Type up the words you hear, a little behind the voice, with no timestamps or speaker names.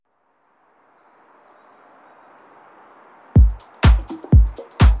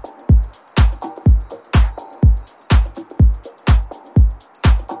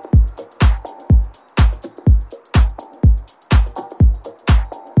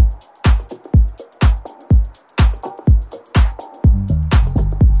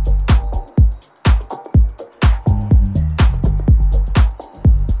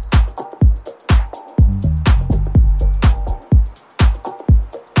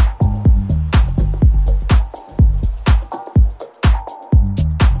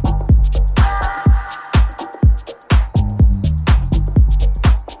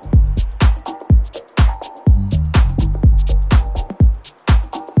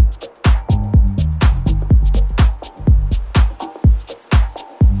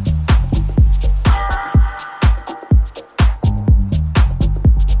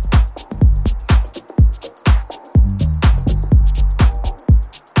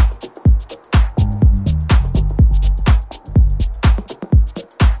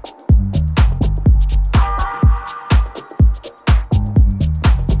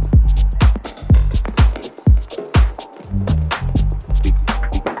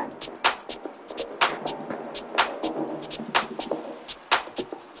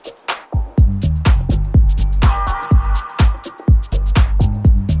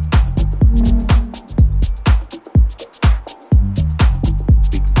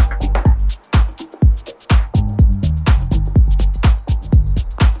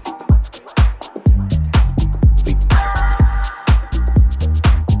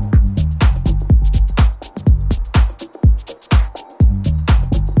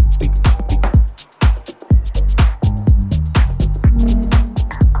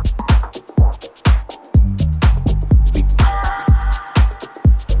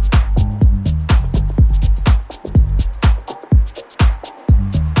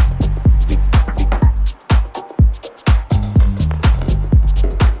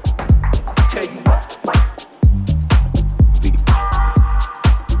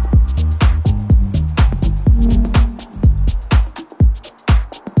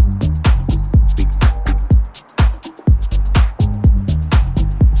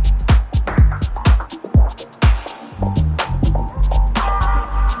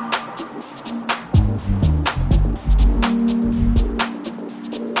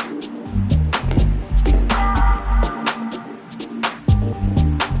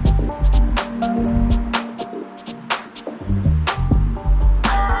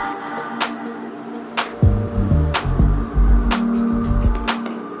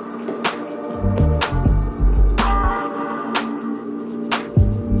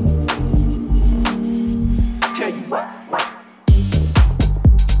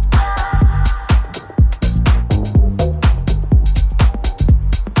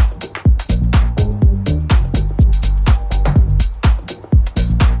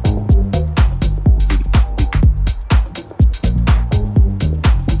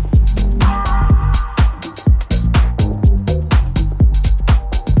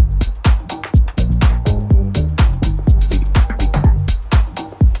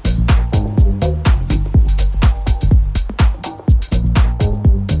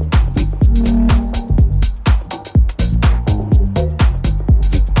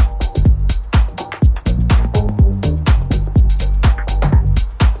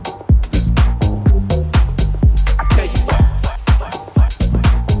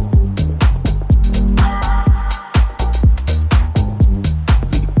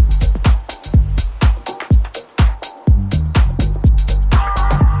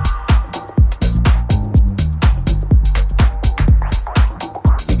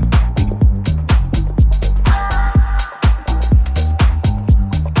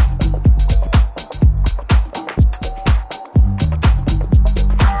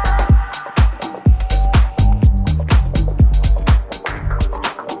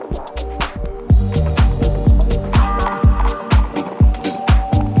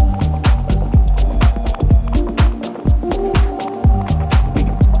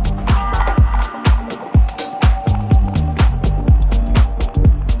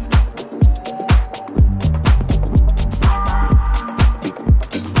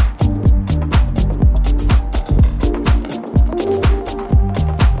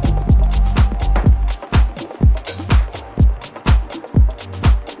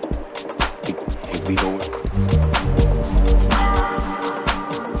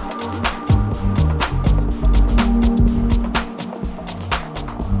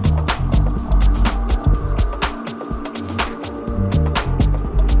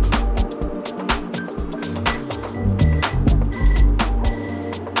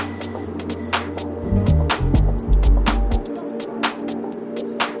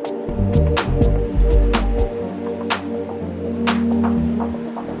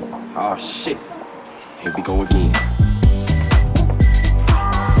Here we go again.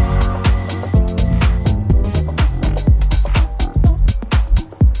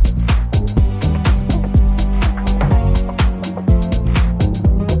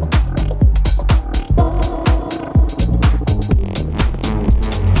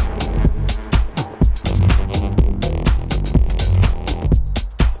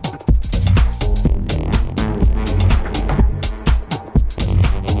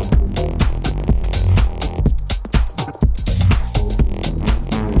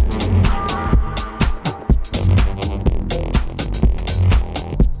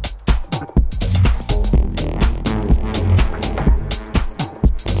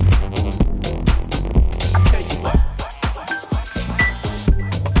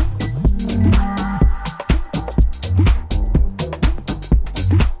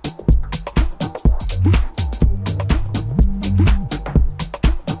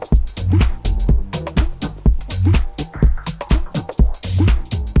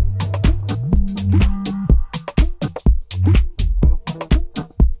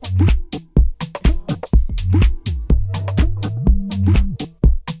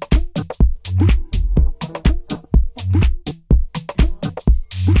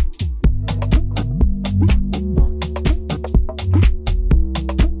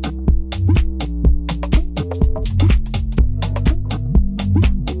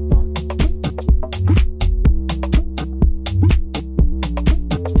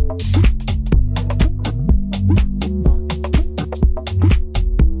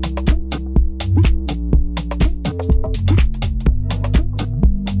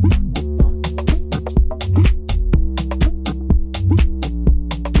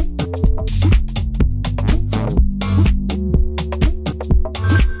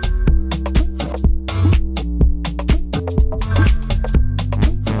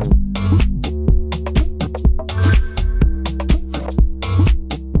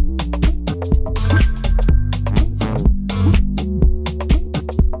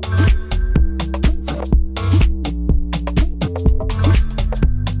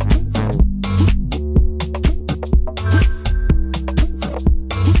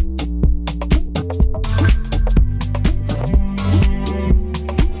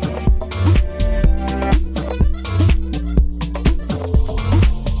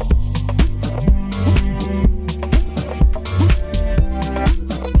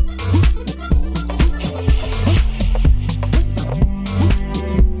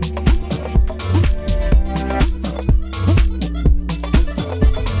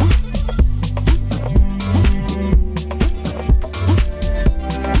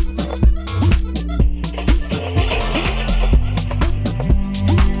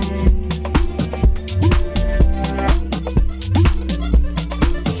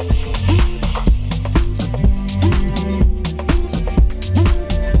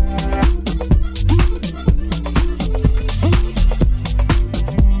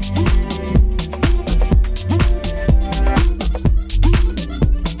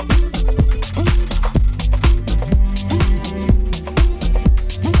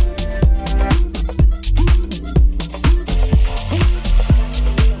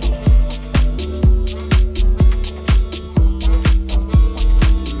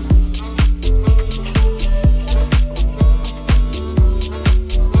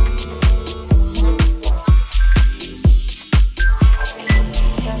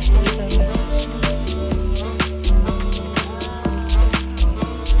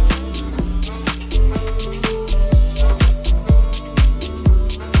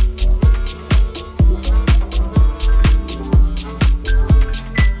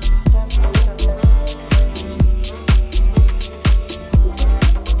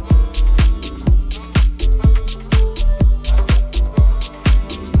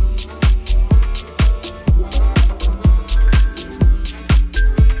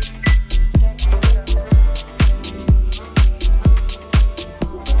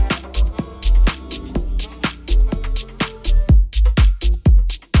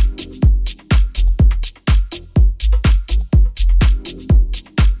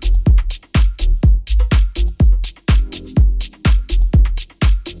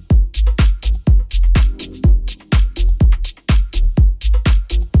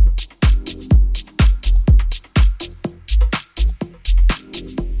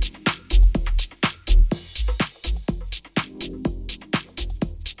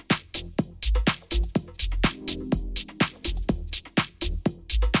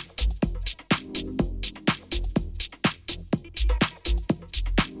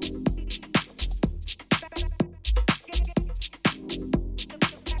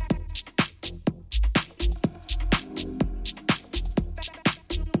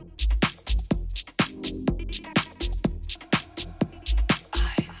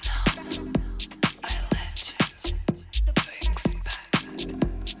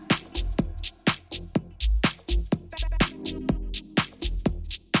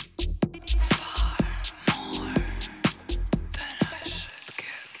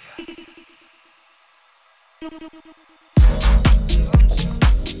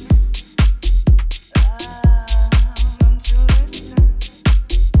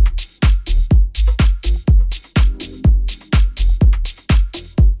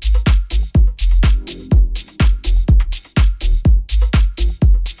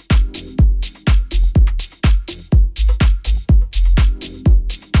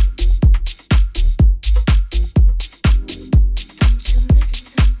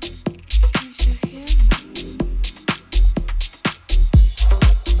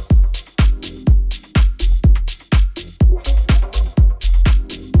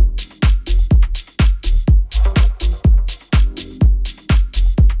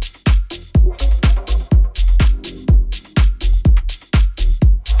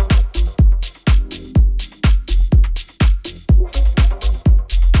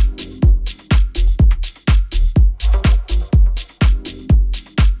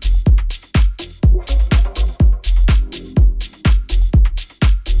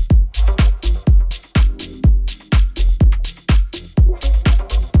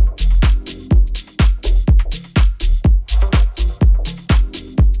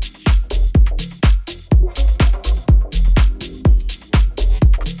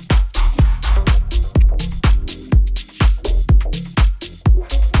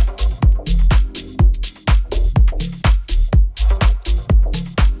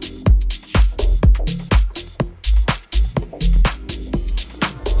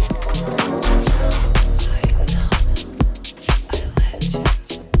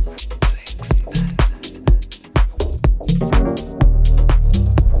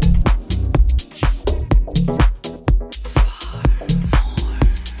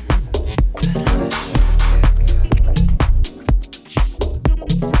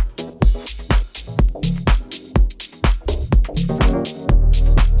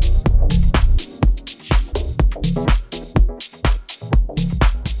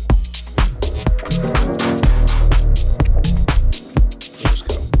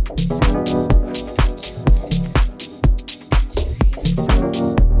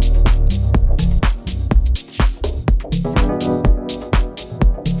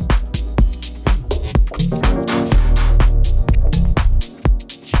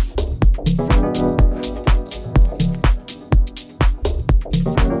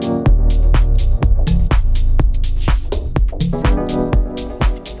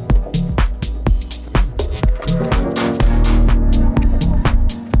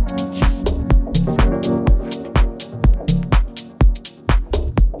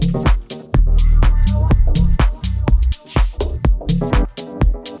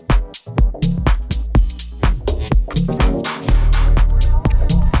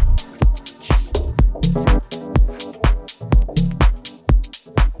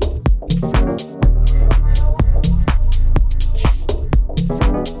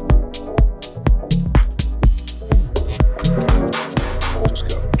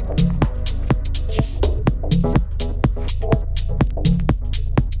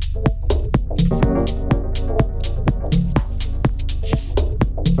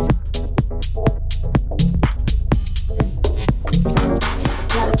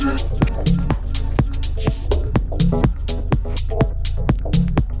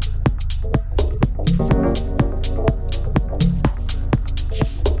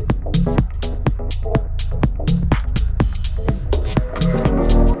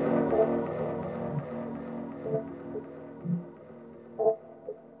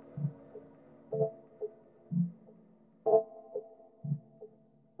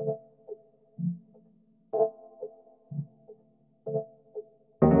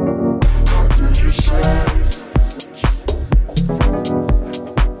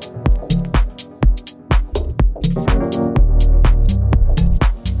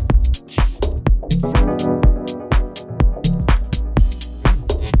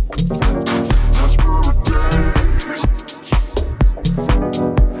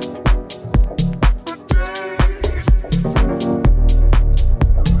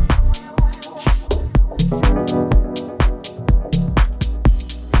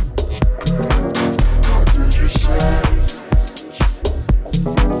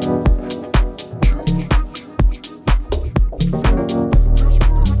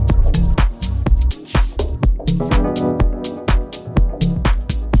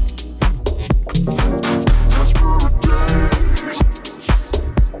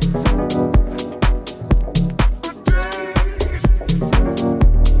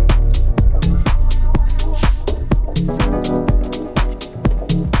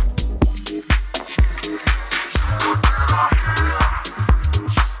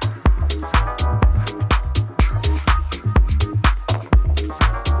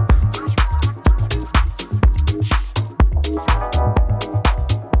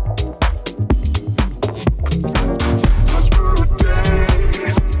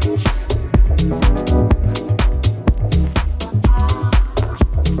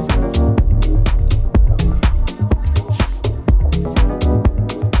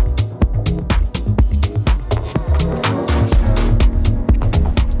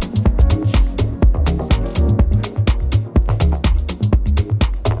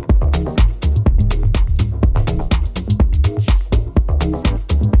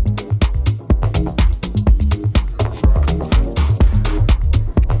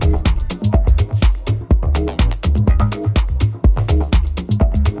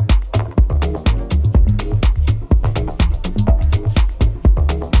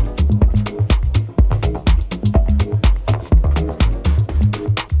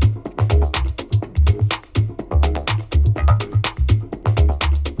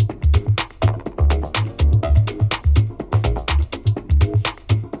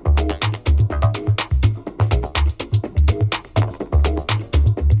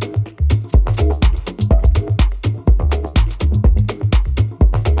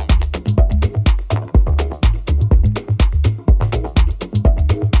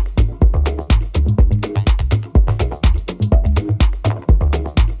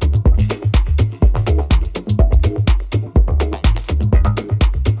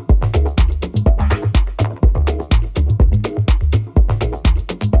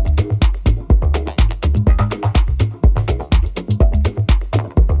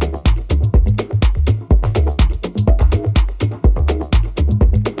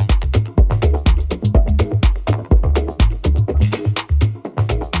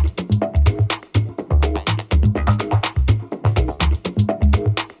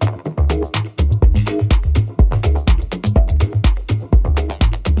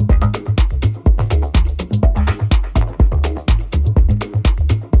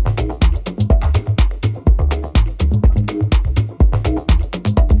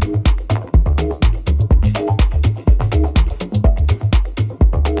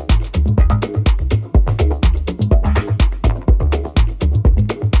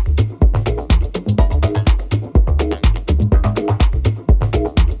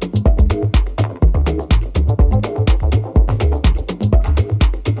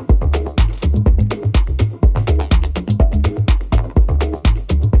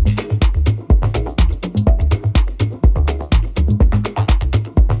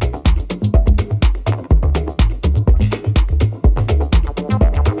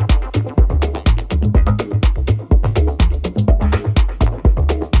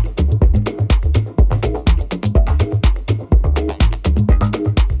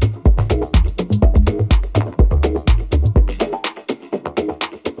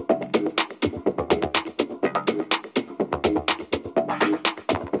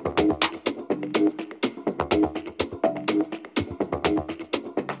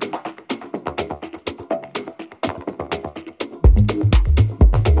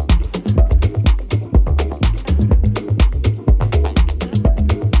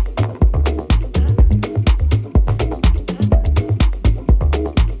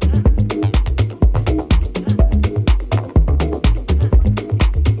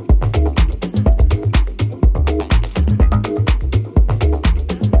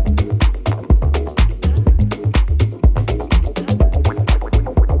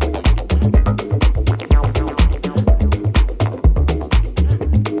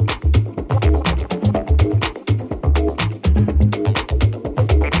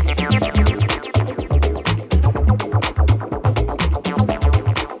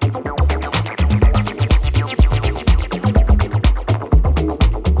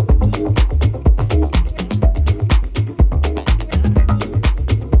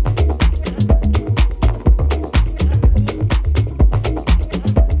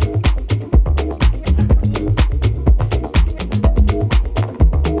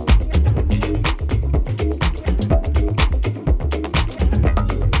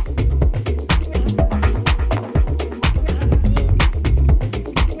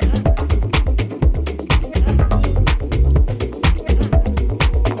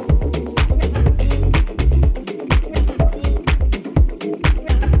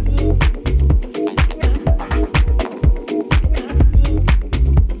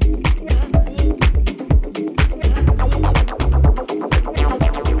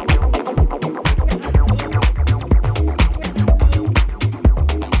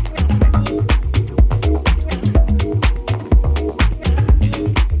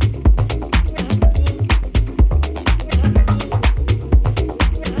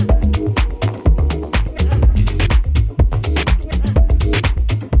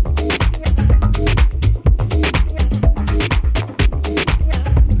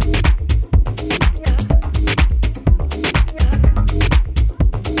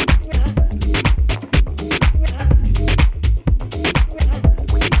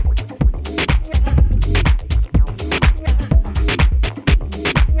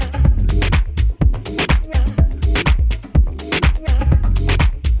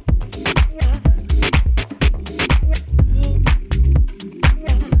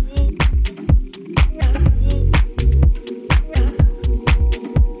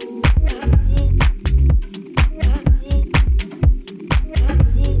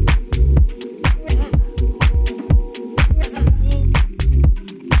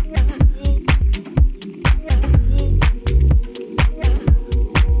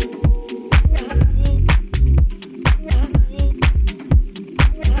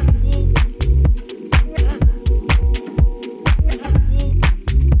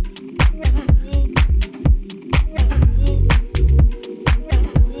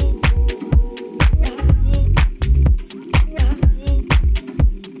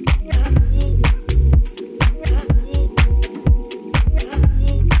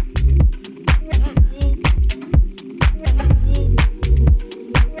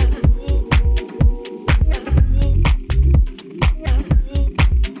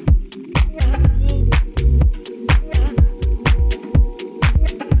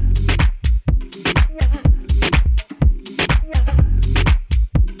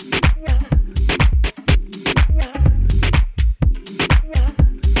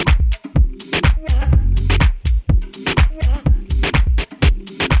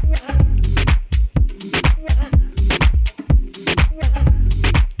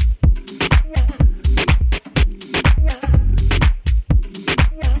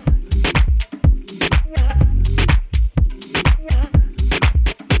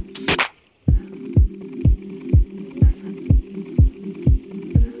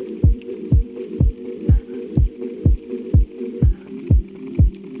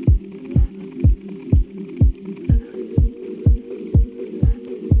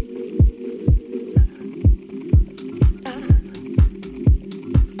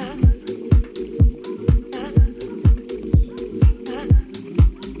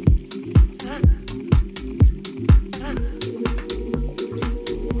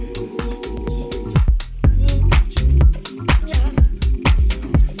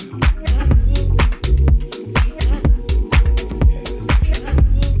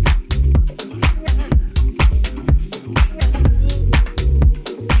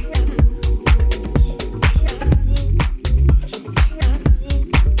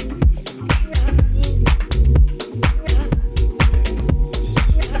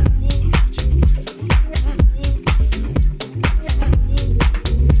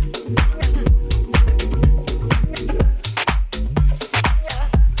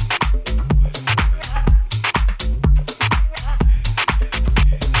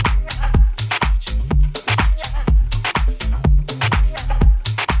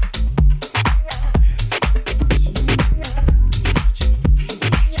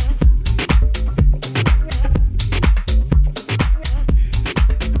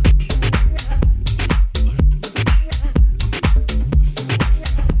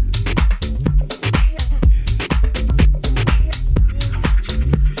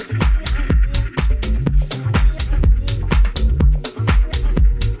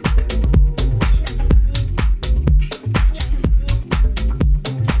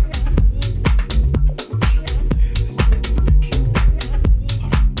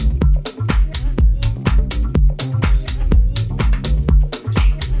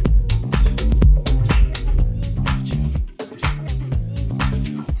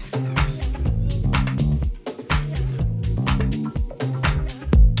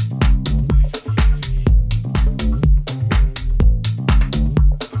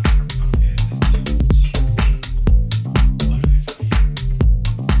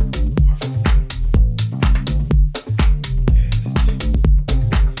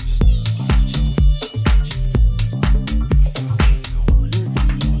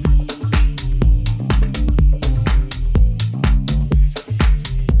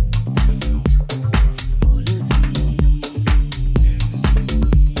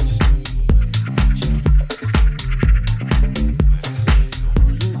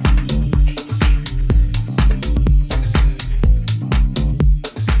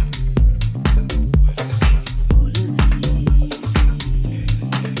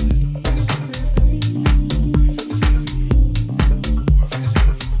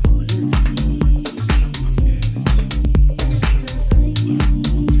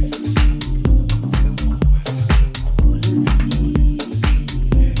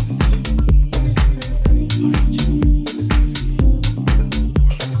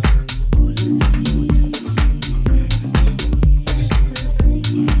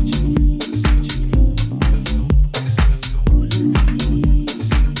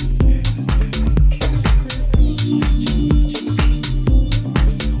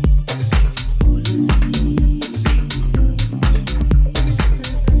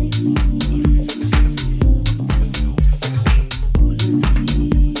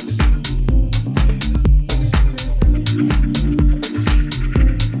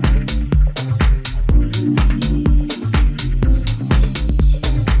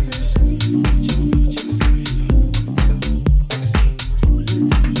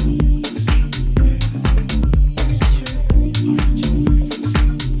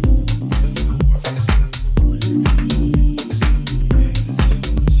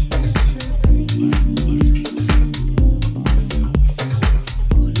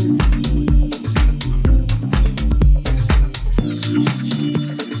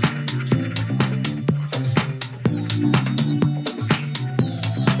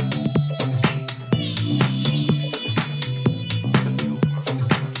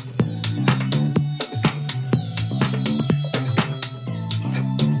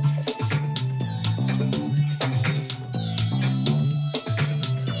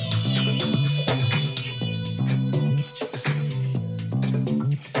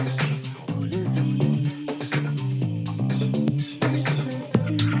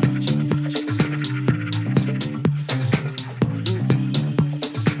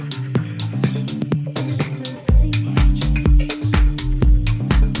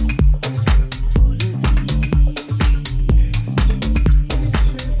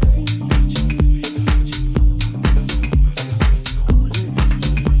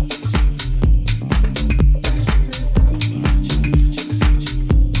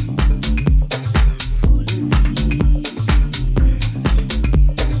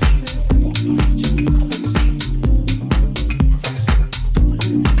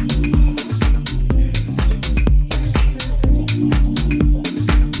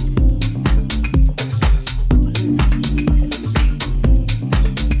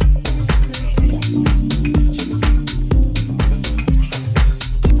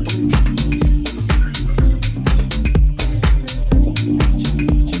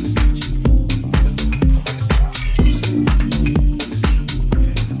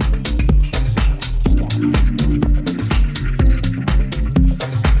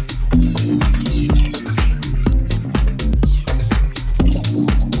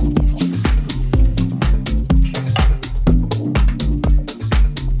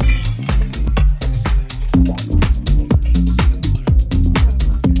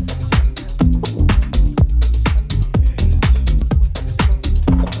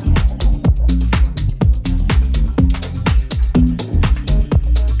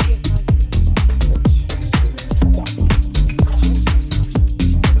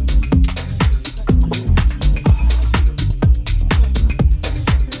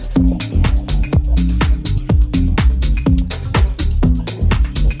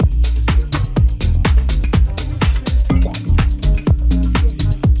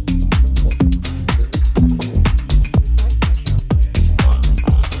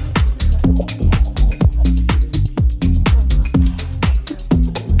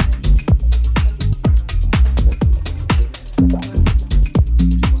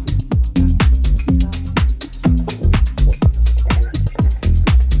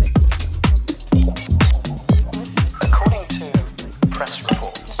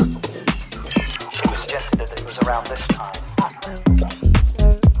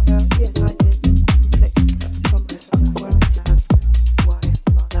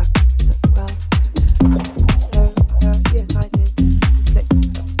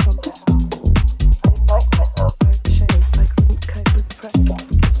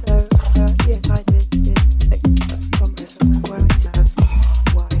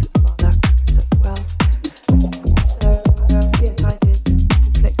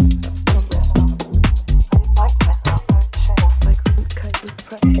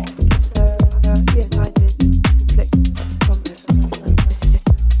 It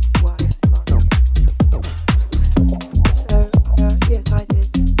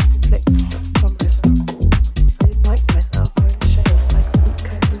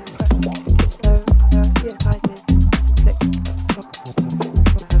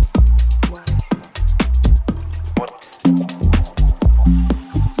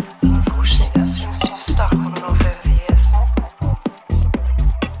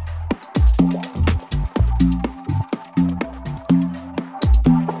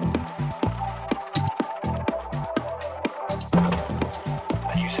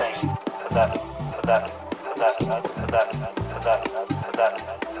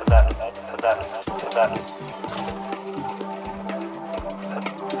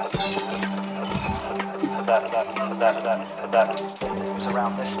was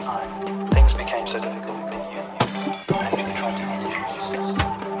around this time things became so difficult that you actually tried to interview yourself.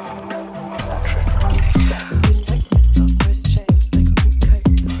 Is that true?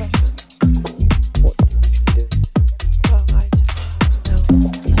 Well, I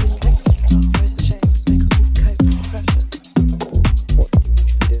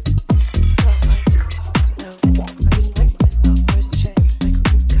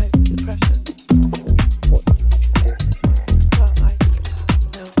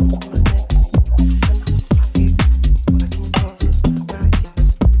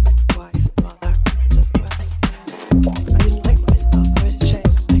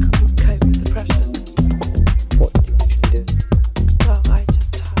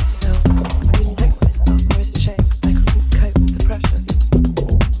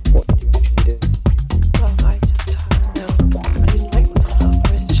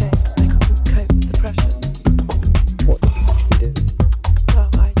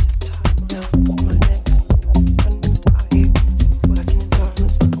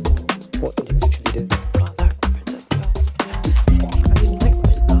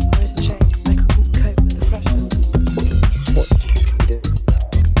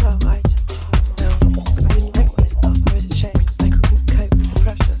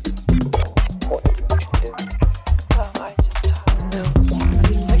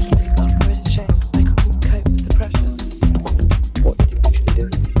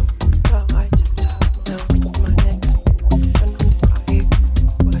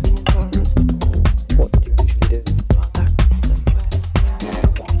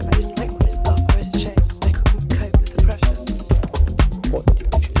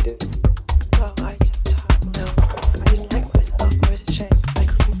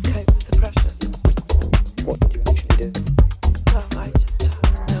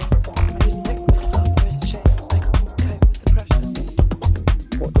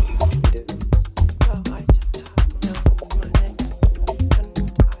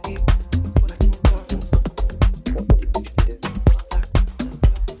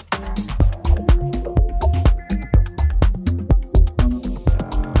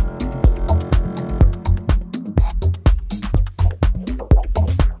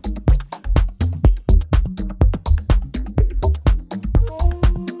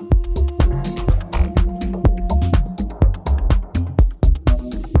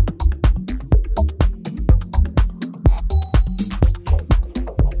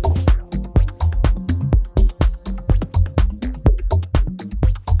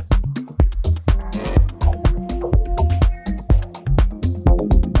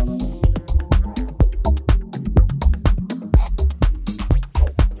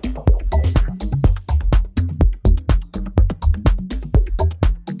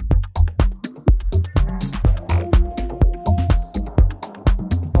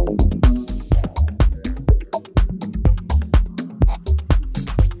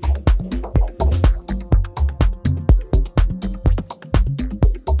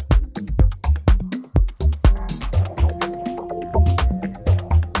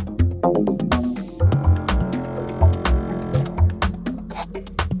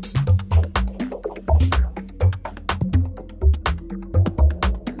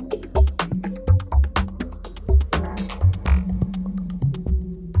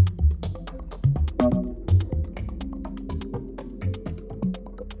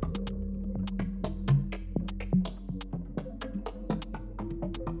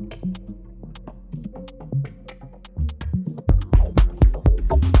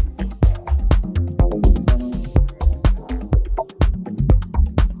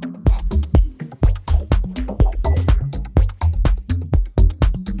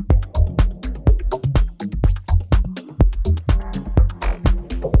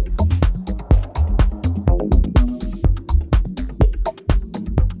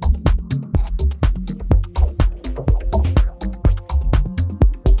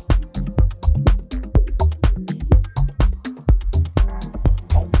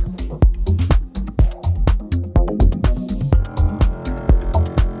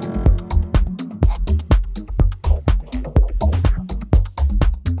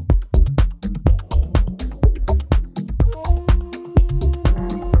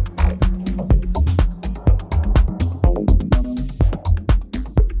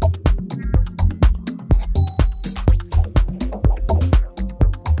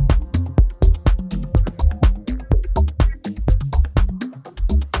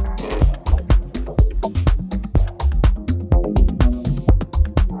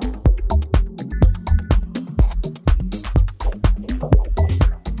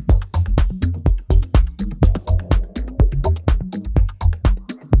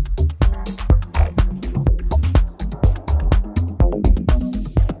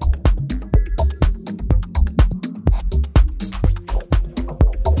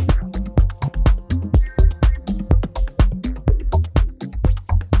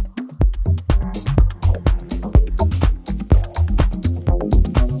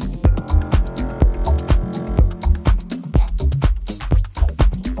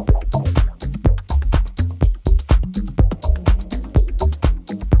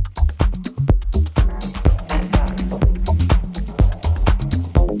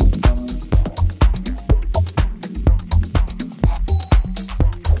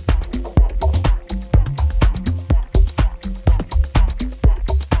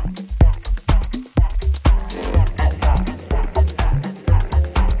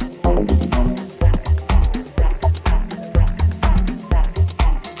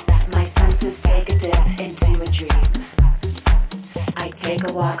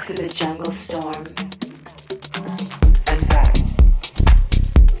walk through the jungle storm. And back.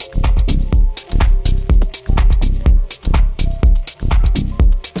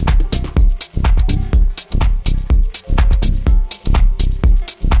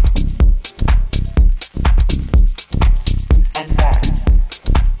 And back.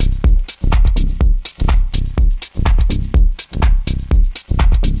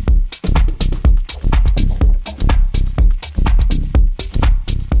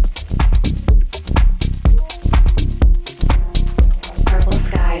 Purple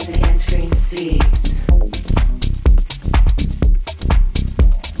skies against green seas.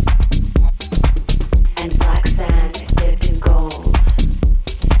 And black sand dipped in gold.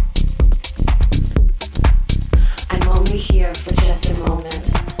 I'm only here for just a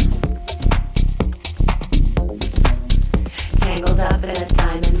moment. Tangled up in a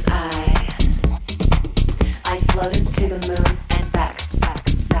diamond's eye. I floated to the moon and back,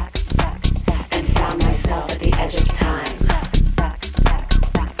 and found myself at the edge of time.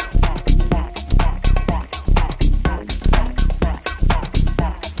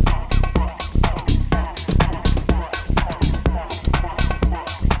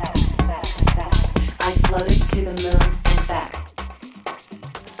 I floated to the moon and back.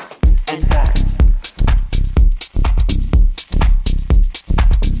 And back. And back.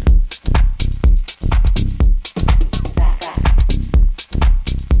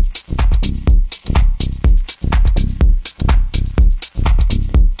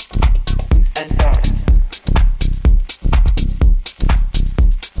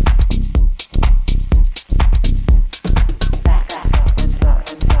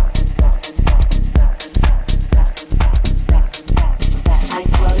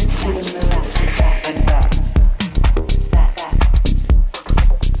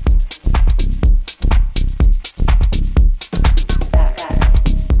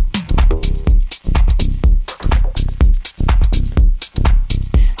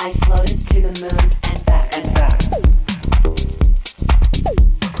 I floated to the moon And back.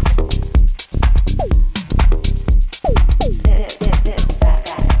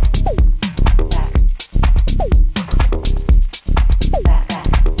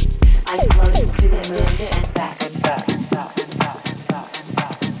 I floated to the moon and back. And back. I floated to the moon and back. And back.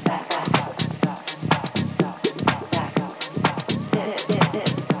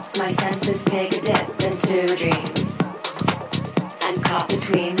 My senses take a dip into a dream. I'm caught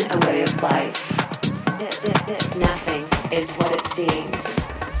between a way of life. Nothing is what it seems.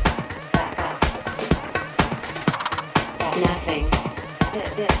 Nothing.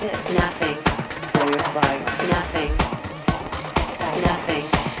 Nothing. Way of life. Nothing. Nothing.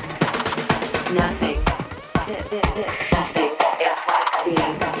 Nothing. Nothing is what it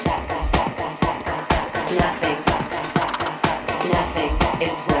seems. Nothing. Nothing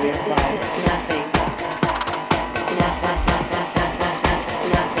is what it life. Nothing. Nothing.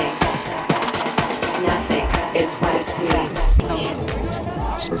 Nothing is what it seems.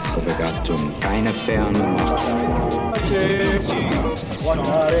 Begattung, keine Ferne macht.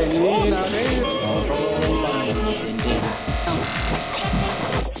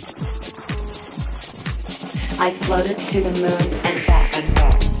 I floated to the moon and back. And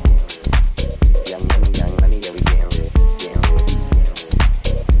back. Young money, yeah, we getting rich.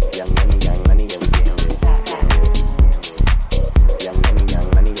 Young money, yeah, we getting rich. Young money, yeah, we getting rich. Young money,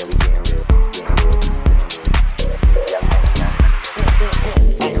 yeah, we getting rich.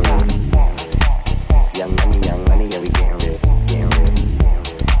 Young money,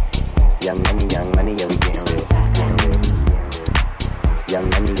 yeah, we getting rich. Young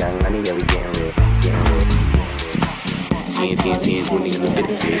money, yeah, we getting rich. 10, 20 in the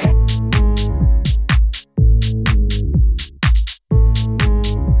 50.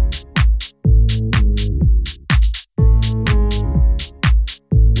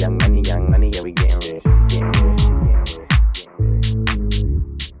 Young money, yeah, we getting rich.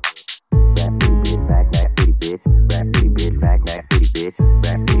 Rap city bitch, back that city bitch. Rap city bitch, back that city bitch.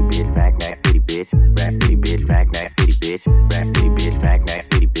 Rap city bitch, back that city bitch. Rap city bitch, back that city bitch. Rap city bitch, back that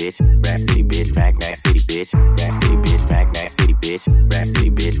city bitch. Rap city bitch, back that city bitch. Rap city bitch, back that city bitch. Rap city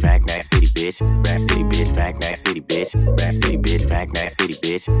bitch, back that city bitch. Rap city bitch, back that city bitch. Rap city bitch, back that city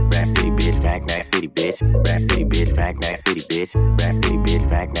bitch. Rap city bitch, back that city bitch. Rap city bitch, back that city bitch. Rap city bitch,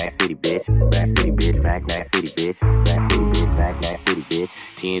 back that city bitch. Rap city bitch, back that city bitch. Rap city bitch, back that city bitch.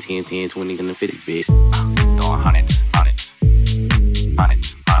 10, 20 in the 50s, bitch. Throwing hundreds.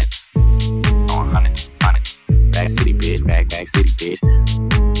 Throwing hundreds. Back city, bitch. Back city, bitch.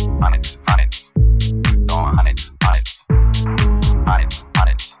 Hundreds. Throwing hundreds.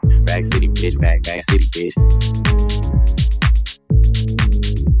 Back city, bitch. Back city, bitch.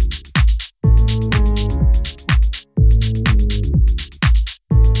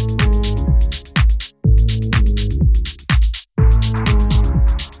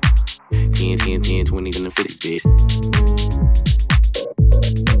 20s, and the 50s, bitch.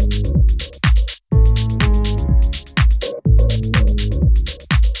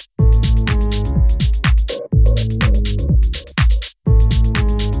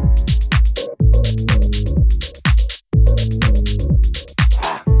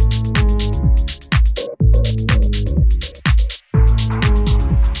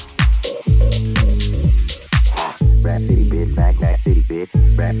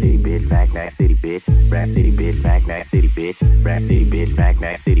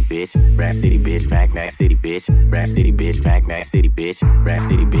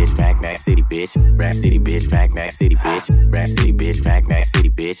 Rap City, bitch, back, back, city, bitch. Rap City, bitch, back, back, city,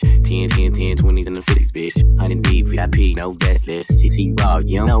 bitch. 10, 10, 10, 20s, and the 50s, bitch. 100 deep, VIP, no guest list. TT Raw,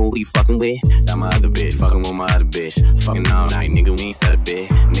 you don't know who you fucking with. Got my other bitch, fucking with my other bitch. Fucking all night, nigga, we ain't sell a bit.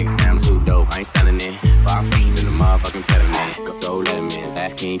 Nigga sound too dope, I ain't selling it. But I'm fresh in the motherfucking pediment. Go throw lemons,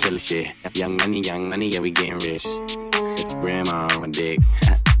 ass king, killer shit. Young money, yeah, we getting rich. It's grandma on my dick.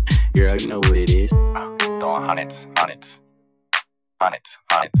 Girl, you know what it is. Throwing hundreds.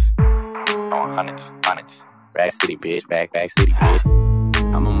 Throwing hundreds. Rack City, bitch, back, city, bitch.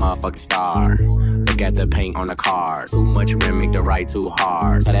 I'm a motherfucking star. Look at the paint on the car. Too much rim, make the ride too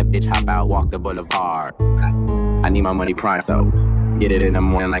hard. So that bitch hop out, walk the boulevard. I need my money pronto. Get it in the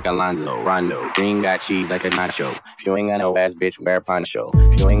morning like Alonzo. Rondo. Green got cheese like a nacho. If you ain't got no ass, bitch, wear a poncho.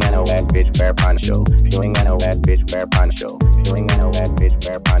 If you ain't got no ass, bitch, wear a poncho. If you ain't got no ass, bitch, wear a poncho. If you ain't got no ass, bitch,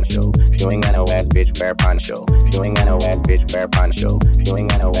 wear a poncho. If you ain't got no ass, bitch, wear a poncho. If you ain't got no ass, bitch, wear a poncho. If you ain't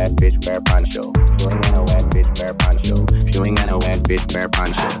got no ass, bitch, wear a poncho. If you ain't got no ass, bitch, wear a poncho. If you ain't got no ass, bitch, wear a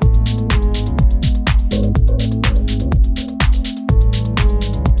poncho.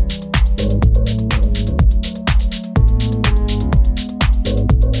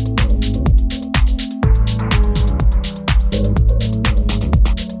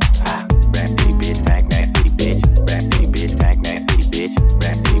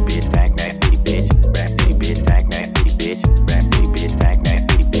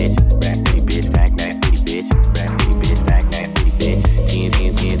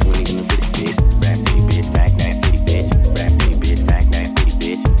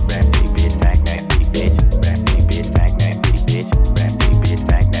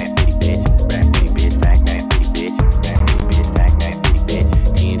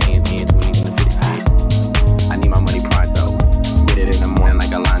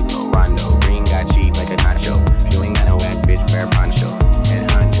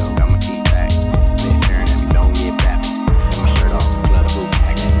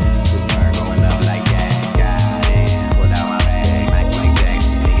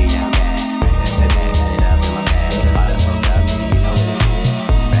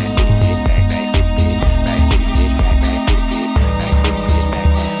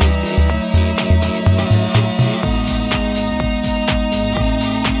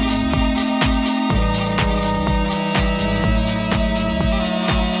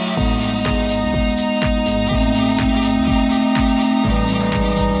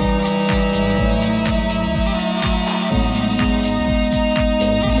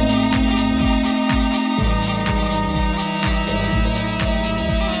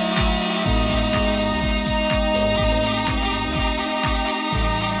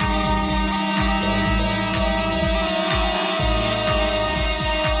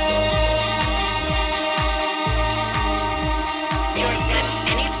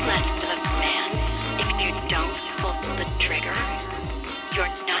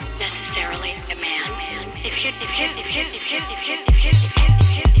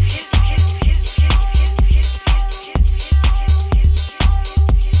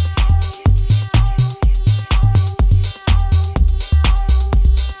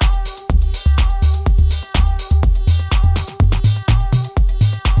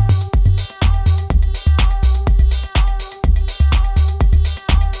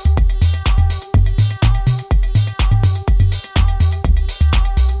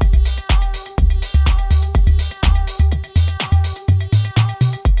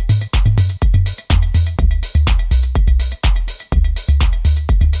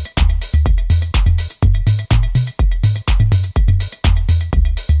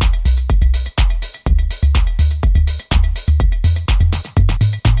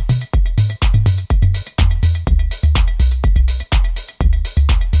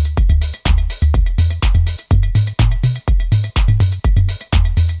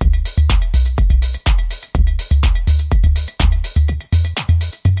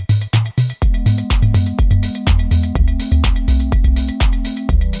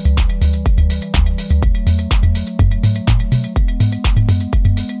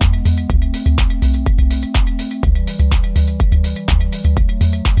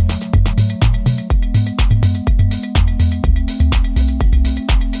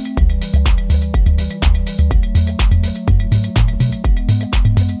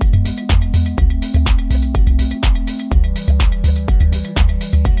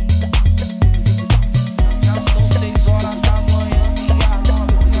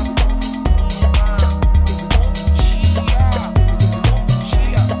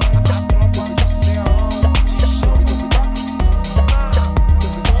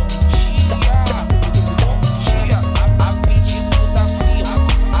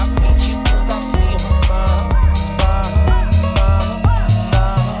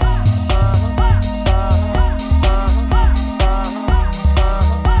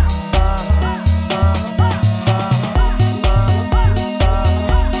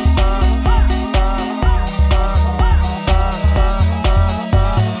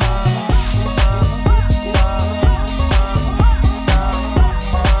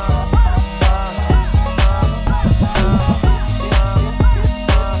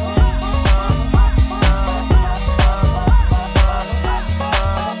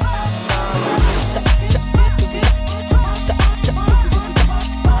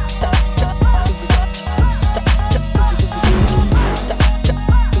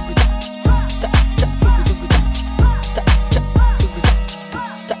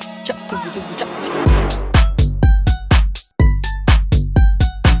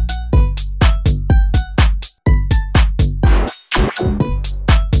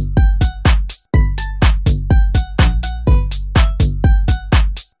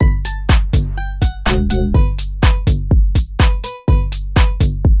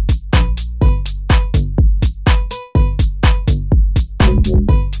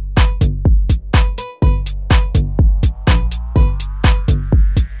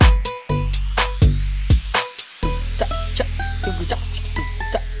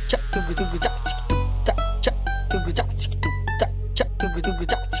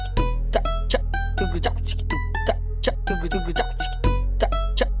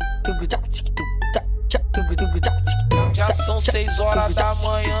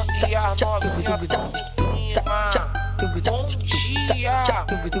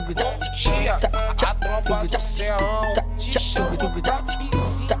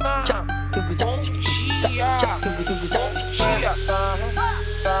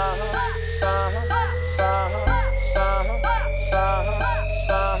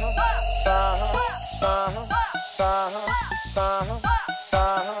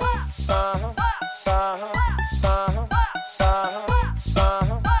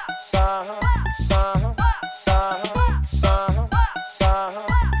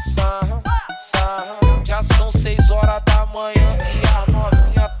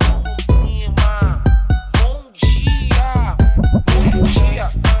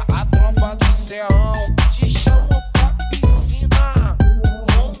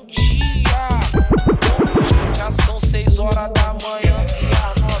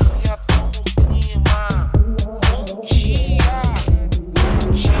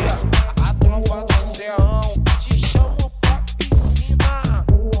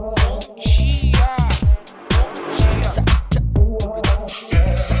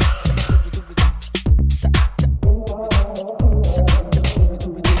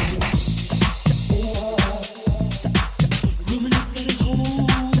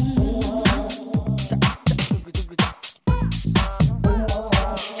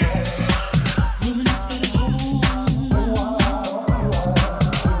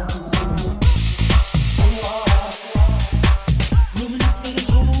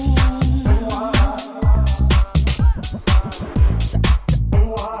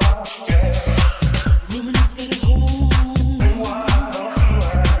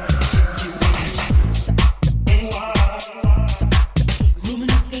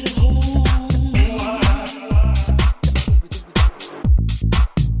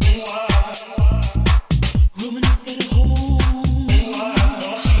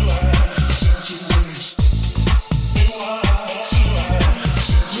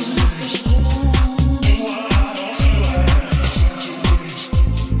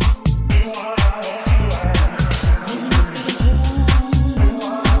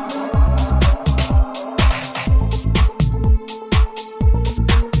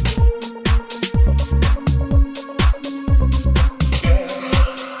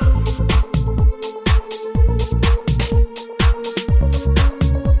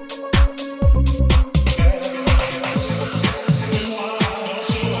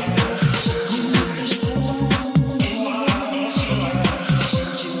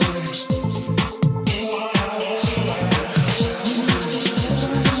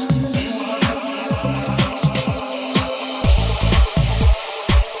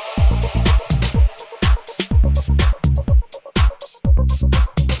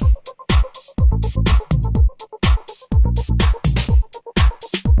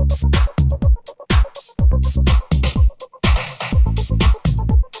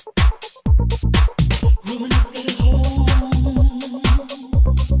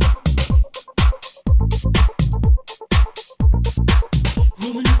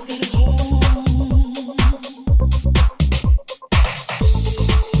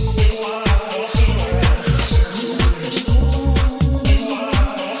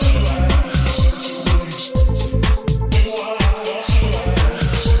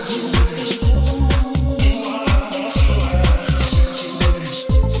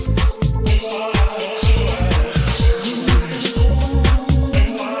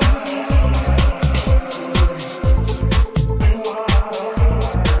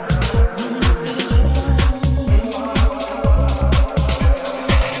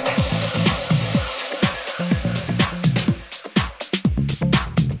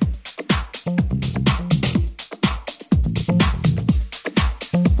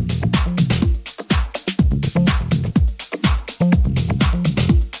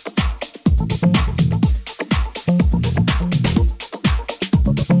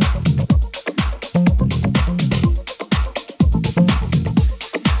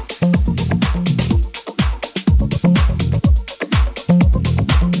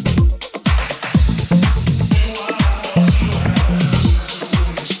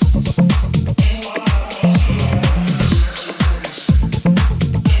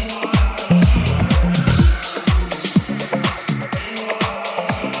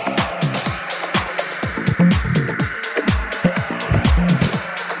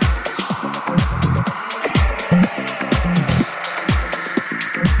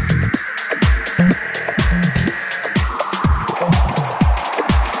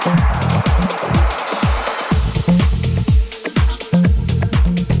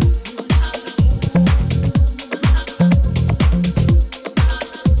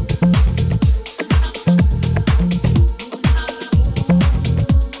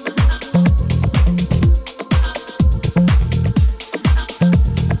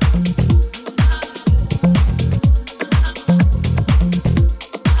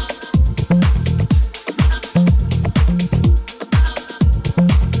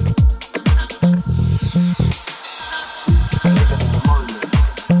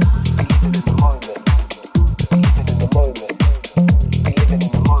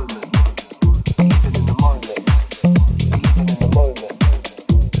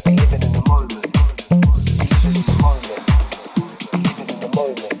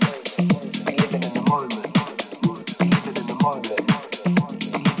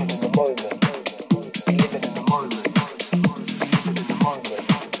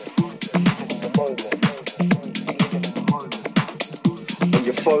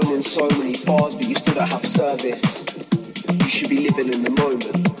 so many bars, but you still don't have service. You should be living in the moment.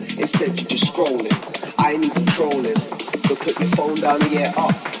 Instead, you're just scrolling. I ain't even trolling. But put your phone down and get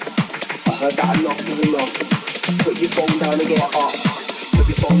up. I heard that enough is enough. Put your phone down and get up.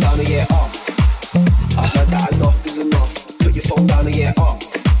 Put your phone down and get up. I heard that enough is enough. Put your phone down and get up.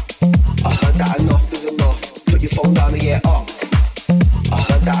 I heard that enough is enough. Put your phone down and get up. I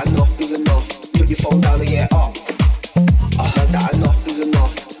heard that enough is enough. Put your phone down and get up. I heard that enough is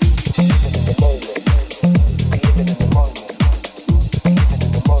enough. Living in the moment. Living in the moment. Living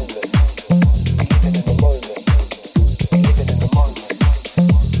in the moment. Living in the moment. Living in the moment. Living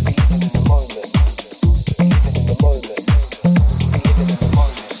in the moment. Living in the moment. Living in the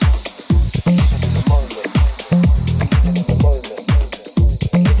moment.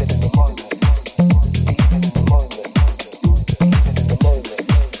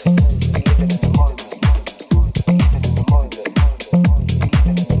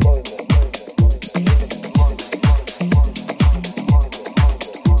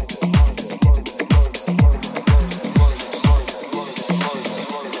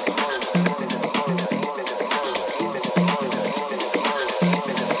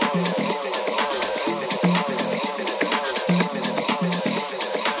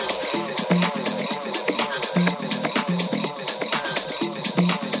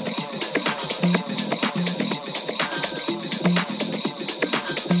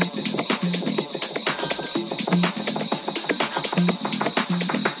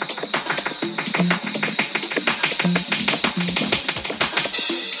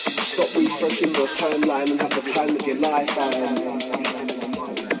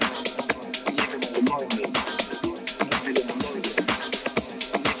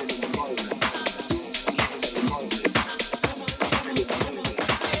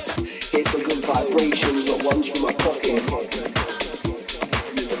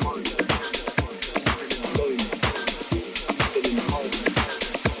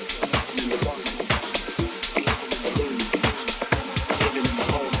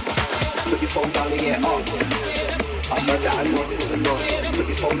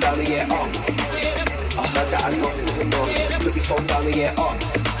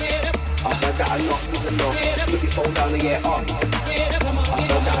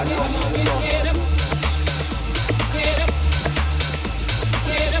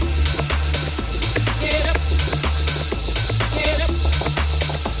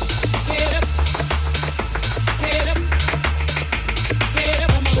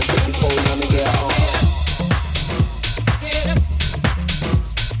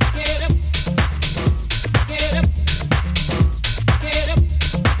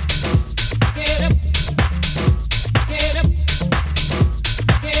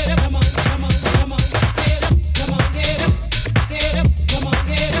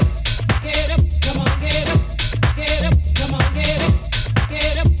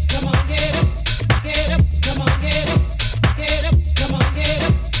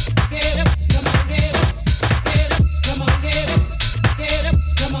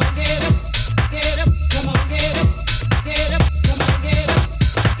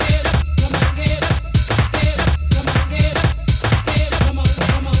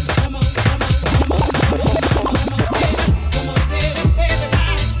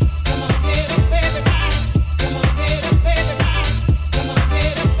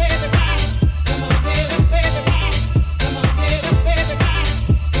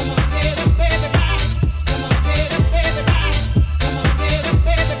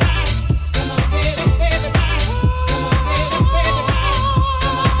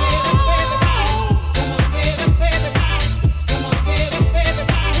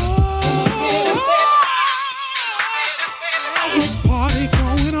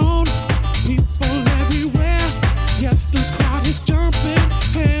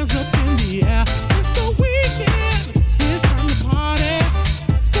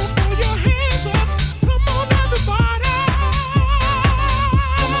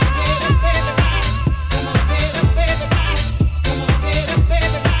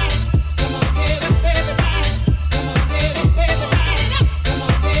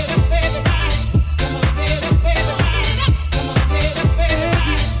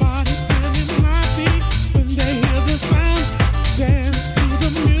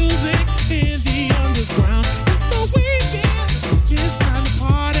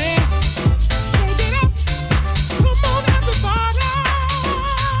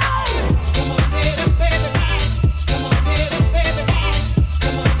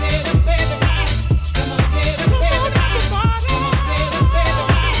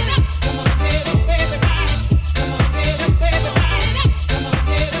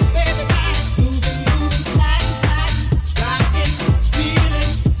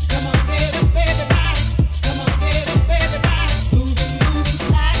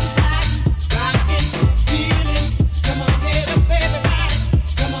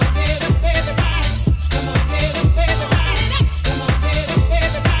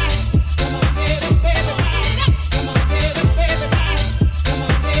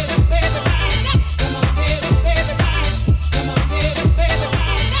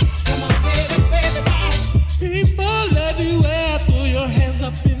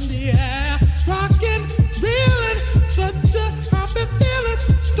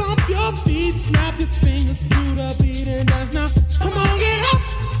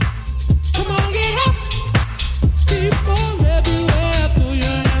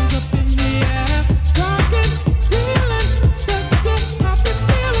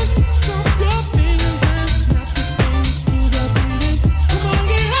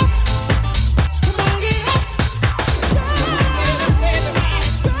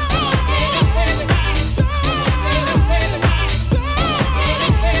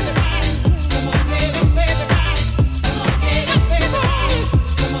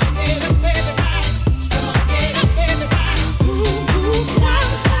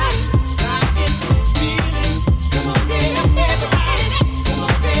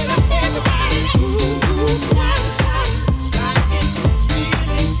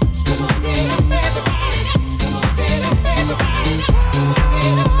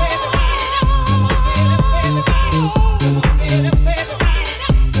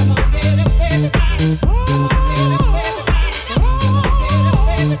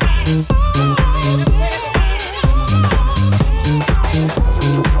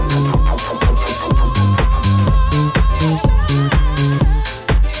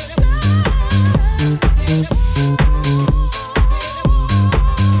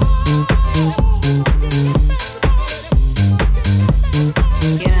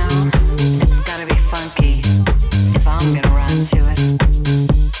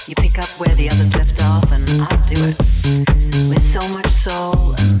 where the others left off, and I'll do it. With so much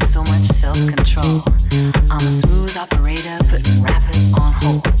soul and so much self-control, I'm a smooth operator putting rappers on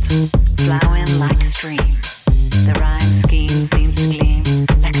hold, flowing like a stream. The rhyme scheme seems to gleam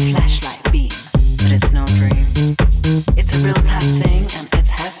like a flashlight beam, but it's no dream. It's a real type thing and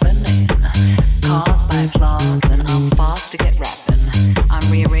it's happening, caused by flaws, and I'm fast to get rapping. I'm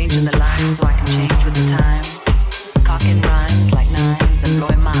rearranging the lines so I can change with the time, cocking rhymes like nines and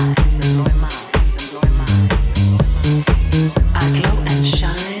blowing minds and blowing minds and blowing minds. I glow and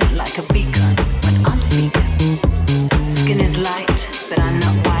shine like a beacon when I'm speaking. Skin is light, but I'm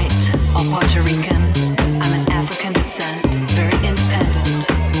not white or Puerto Rican. I'm an African descent, very independent.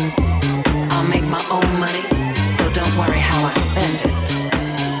 I'll make my own money, so don't worry how I spend it.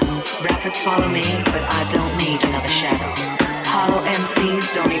 Rappers follow me, but I don't need another shadow. Hollow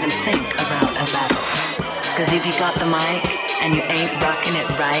MCs don't even think about a battle. Cause if you got the mic and you ain't rocking it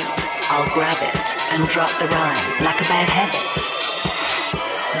right, I'll grab it and drop the rhyme like a bad habit.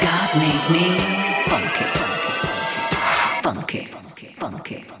 God made me funky, funky, funky, funky,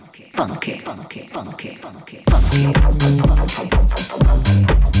 funky, funky, funky, funky, funky, funky, funky, funky, funky, funky,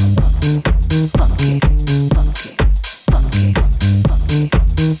 funky, funky, funky. God made me funky.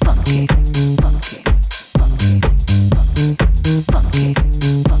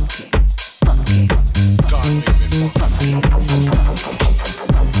 Funky,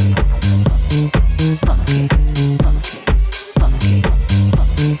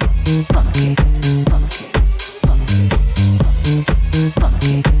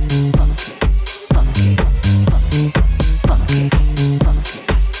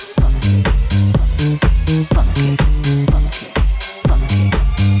 funky,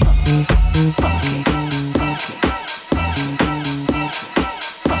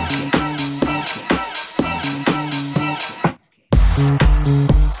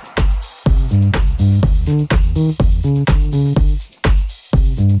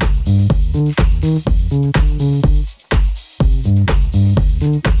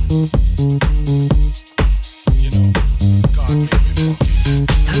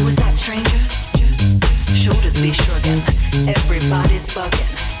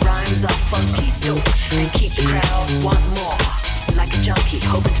 funky,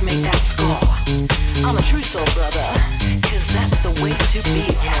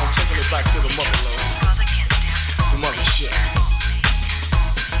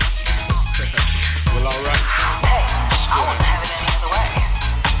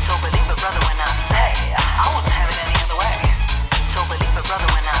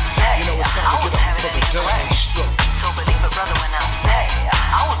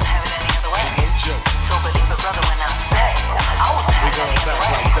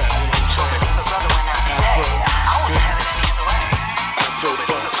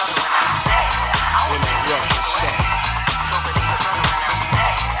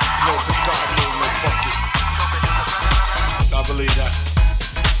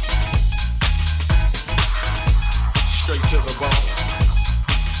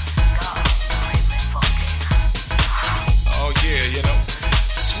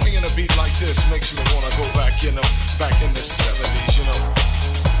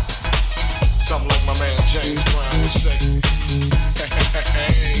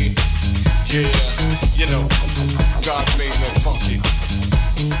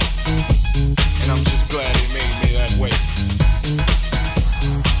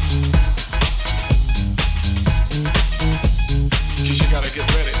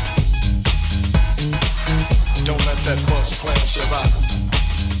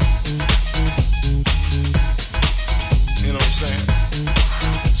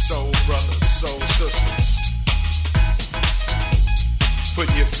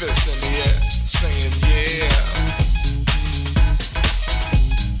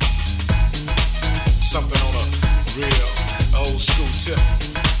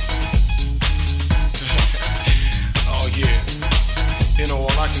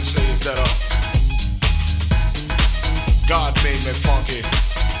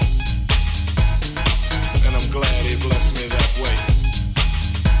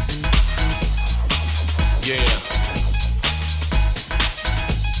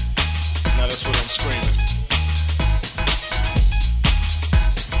 funky, funky,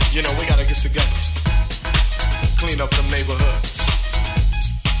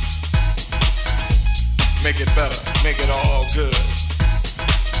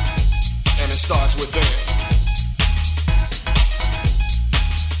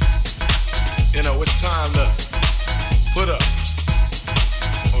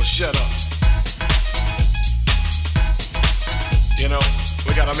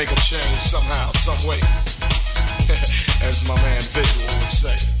 We gotta make a change somehow, some way. As my man Visual would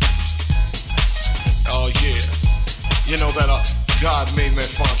say. Oh yeah. You know that God made me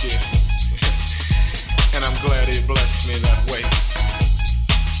funky. And I'm glad he blessed me that way.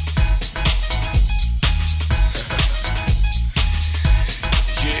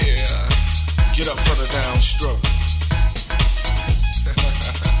 Yeah. Get up for the downstroke.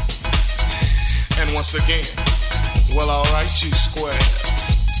 And once again, well, alright, you squares.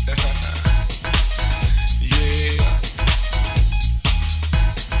 Yeah.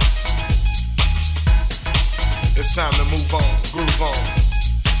 It's time to move on, groove on.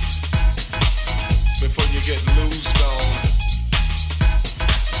 Before you get loosed on.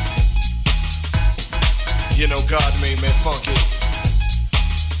 You know God made me funky.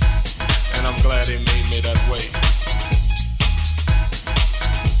 And I'm glad he made me that way.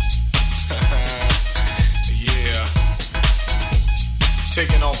 Yeah.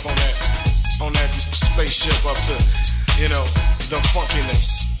 Taking off on that spaceship up to, you know, the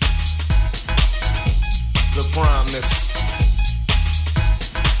funkiness. The primeness.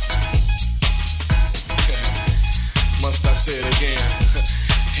 Must I say it again?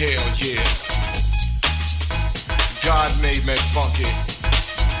 Hell yeah. God made me funky.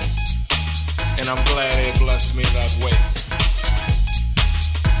 And I'm glad he blessed me that way.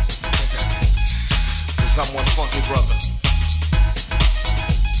 Cause I'm one funky brother.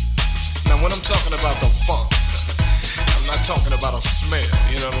 Now when I'm talking about the funk, I'm not talking about a smell,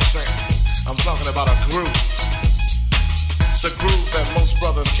 you know what I'm saying? I'm talking about a groove. It's a groove that most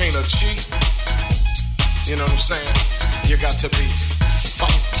brothers can't achieve. You know what I'm saying? You got to be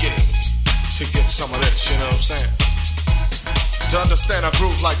funky to get some of this, you know what I'm saying? To understand a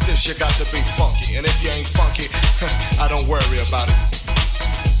groove like this, you got to be funky. And if you ain't funky, I don't worry about it.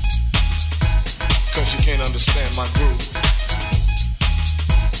 Cause you can't understand my groove.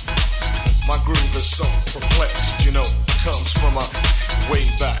 My groove is so perplexed, you know. Comes from a way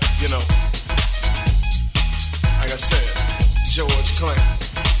back, you know. Like I said, George Clinton,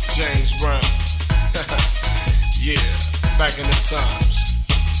 James Brown. Yeah, back in the times.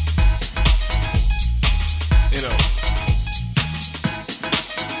 You know,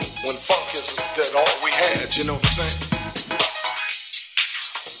 when funk is that all we had, you know what I'm saying?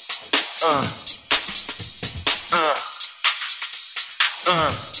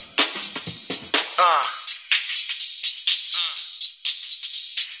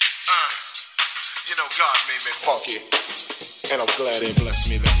 You know, God made me funky, and I'm glad he blessed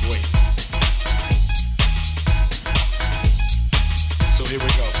me that way. So here we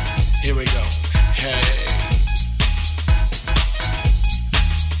go, here we go. Hey.